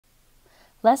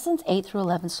Lessons 8 through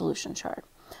 11 solution chart.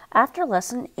 After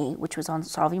lesson 8, which was on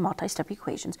solving multi-step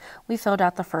equations, we filled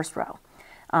out the first row.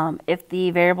 If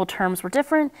the variable terms were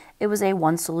different, it was a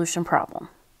one solution problem.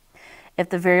 If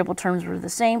the variable terms were the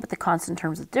same but the constant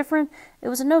terms were different, it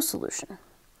was a no solution.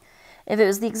 If it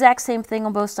was the exact same thing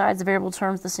on both sides, the variable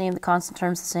terms the same, the constant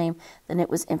terms the same, then it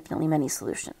was infinitely many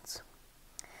solutions.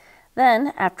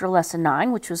 Then, after lesson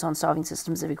 9, which was on solving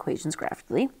systems of equations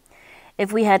graphically,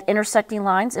 if we had intersecting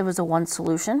lines, it was a one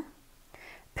solution.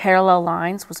 Parallel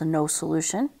lines was a no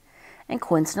solution. And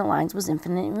coincident lines was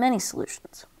infinitely many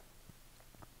solutions.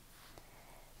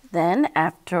 Then,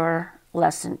 after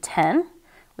lesson 10,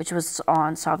 which was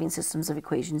on solving systems of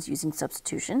equations using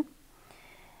substitution,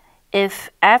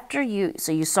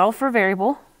 so you solve for a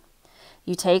variable,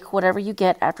 you take whatever you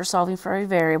get after solving for a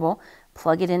variable,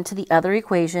 plug it into the other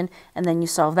equation, and then you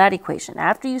solve that equation.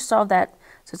 After you solve that,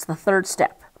 so it's the third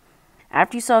step.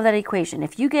 After you solve that equation,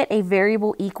 if you get a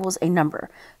variable equals a number,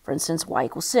 for instance, y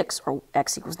equals 6 or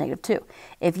x equals -2,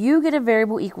 if you get a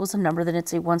variable equals a number, then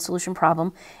it's a one solution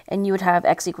problem, and you would have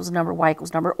x equals a number, y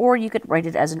equals a number, or you could write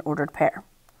it as an ordered pair.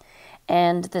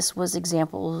 And this was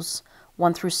examples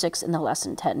 1 through 6 in the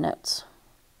lesson 10 notes.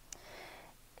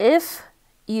 If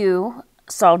you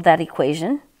solved that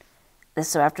equation,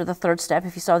 so after the third step,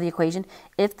 if you solve the equation,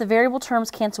 if the variable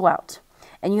terms cancel out,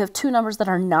 and you have two numbers that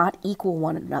are not equal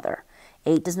one another,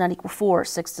 8 does not equal 4,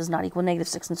 6 does not equal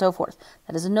 -6, and so forth,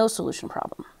 that is a no solution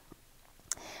problem.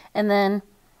 And then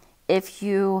if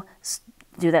you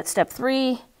do that step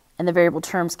 3, and the variable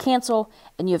terms cancel,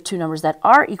 and you have two numbers that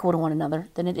are equal to one another,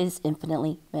 then it is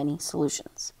infinitely many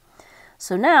solutions.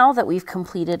 So now that we've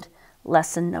completed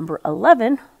lesson number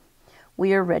 11,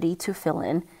 we are ready to fill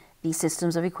in the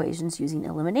systems of equations using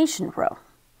elimination row.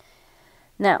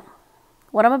 Now,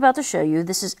 what I'm about to show you,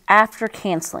 this is after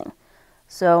canceling.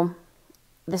 So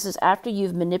this is after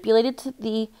you've manipulated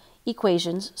the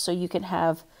equations so you can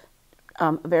have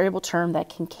a variable term that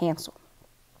can cancel.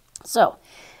 So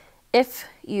if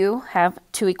you have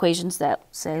two equations that,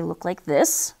 say, look like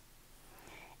this,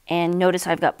 and notice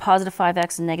I've got positive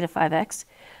 5x and negative 5x,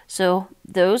 so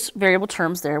those variable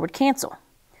terms there would cancel.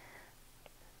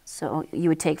 So you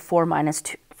would take 4w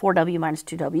minus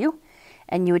 2w,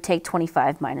 and you would take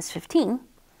 25 minus 15,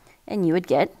 and you would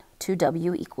get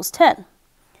 2w equals 10.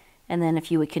 And then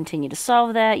if you would continue to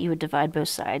solve that, you would divide both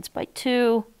sides by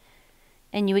 2,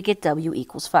 and you would get w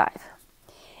equals 5.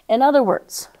 In other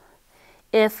words,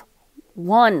 if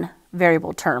one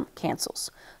variable term cancels,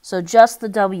 so just the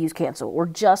w's cancel or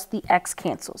just the x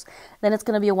cancels, then it's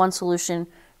going to be a one solution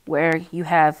where you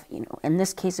have, in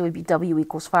this case it would be w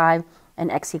equals 5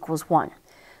 and x equals 1.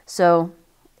 So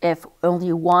if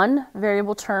only one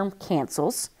variable term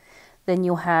cancels, then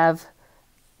you'll have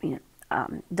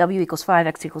w equals 5,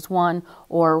 x equals 1,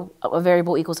 or a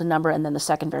variable equals a number and then the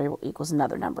second variable equals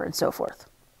another number, and so forth.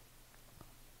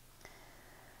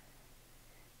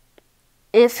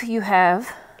 If you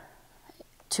have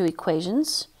two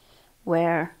equations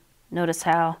where, notice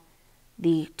how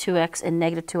the 2x and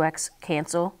negative 2x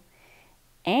cancel,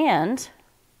 and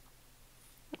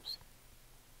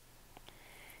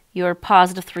your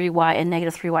positive 3y and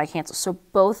negative 3y cancel. So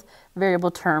both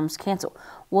variable terms cancel.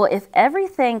 Well, if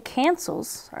everything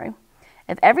cancels,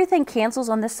 if everything cancels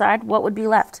on this side, what would be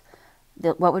left?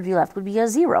 What would be left would be a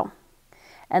 0.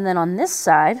 And then on this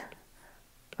side,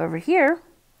 over here,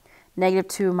 negative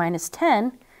 2 minus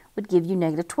 10 would give you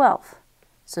negative 12.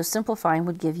 So simplifying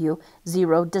would give you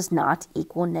 0 does not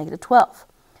equal negative 12.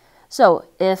 So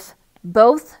if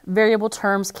both variable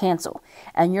terms cancel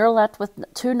and you're left with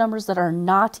two numbers that are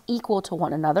not equal to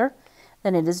one another,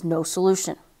 then it is no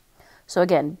solution. So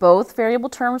again, both variable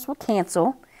terms will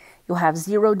cancel. You'll have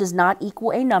 0 does not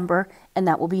equal a number, and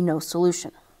that will be no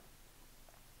solution.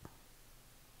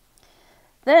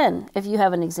 Then, if you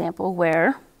have an example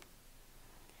where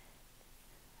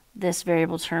this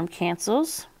variable term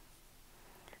cancels,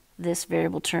 this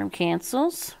variable term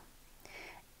cancels,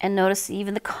 and notice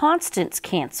even the constants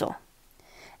cancel.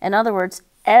 In other words,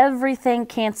 everything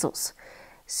cancels.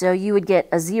 So you would get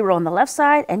a 0 on the left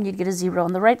side and you'd get a 0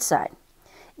 on the right side.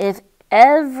 If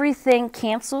everything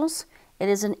cancels, it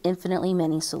is an infinitely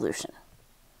many solution.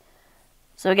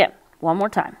 So again, one more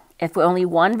time. If only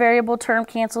one variable term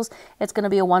cancels, it's going to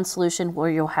be a one solution where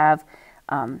you'll have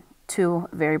two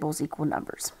variables equal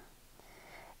numbers.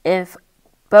 If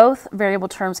both variable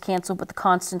terms cancel but the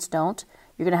constants don't,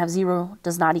 you're going to have 0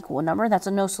 does not equal a number. That's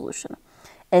a no solution.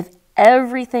 If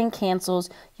everything cancels,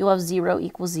 you'll have 0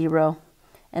 equals 0,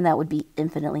 and that would be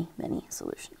infinitely many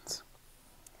solutions.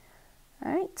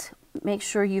 All right, make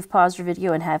sure you've paused your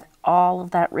video and have all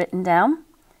of that written down.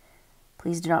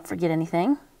 Please do not forget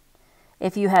anything.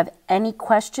 If you have any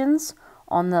questions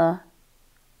on the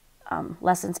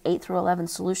lessons 8 through 11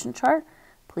 solution chart,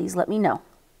 please let me know.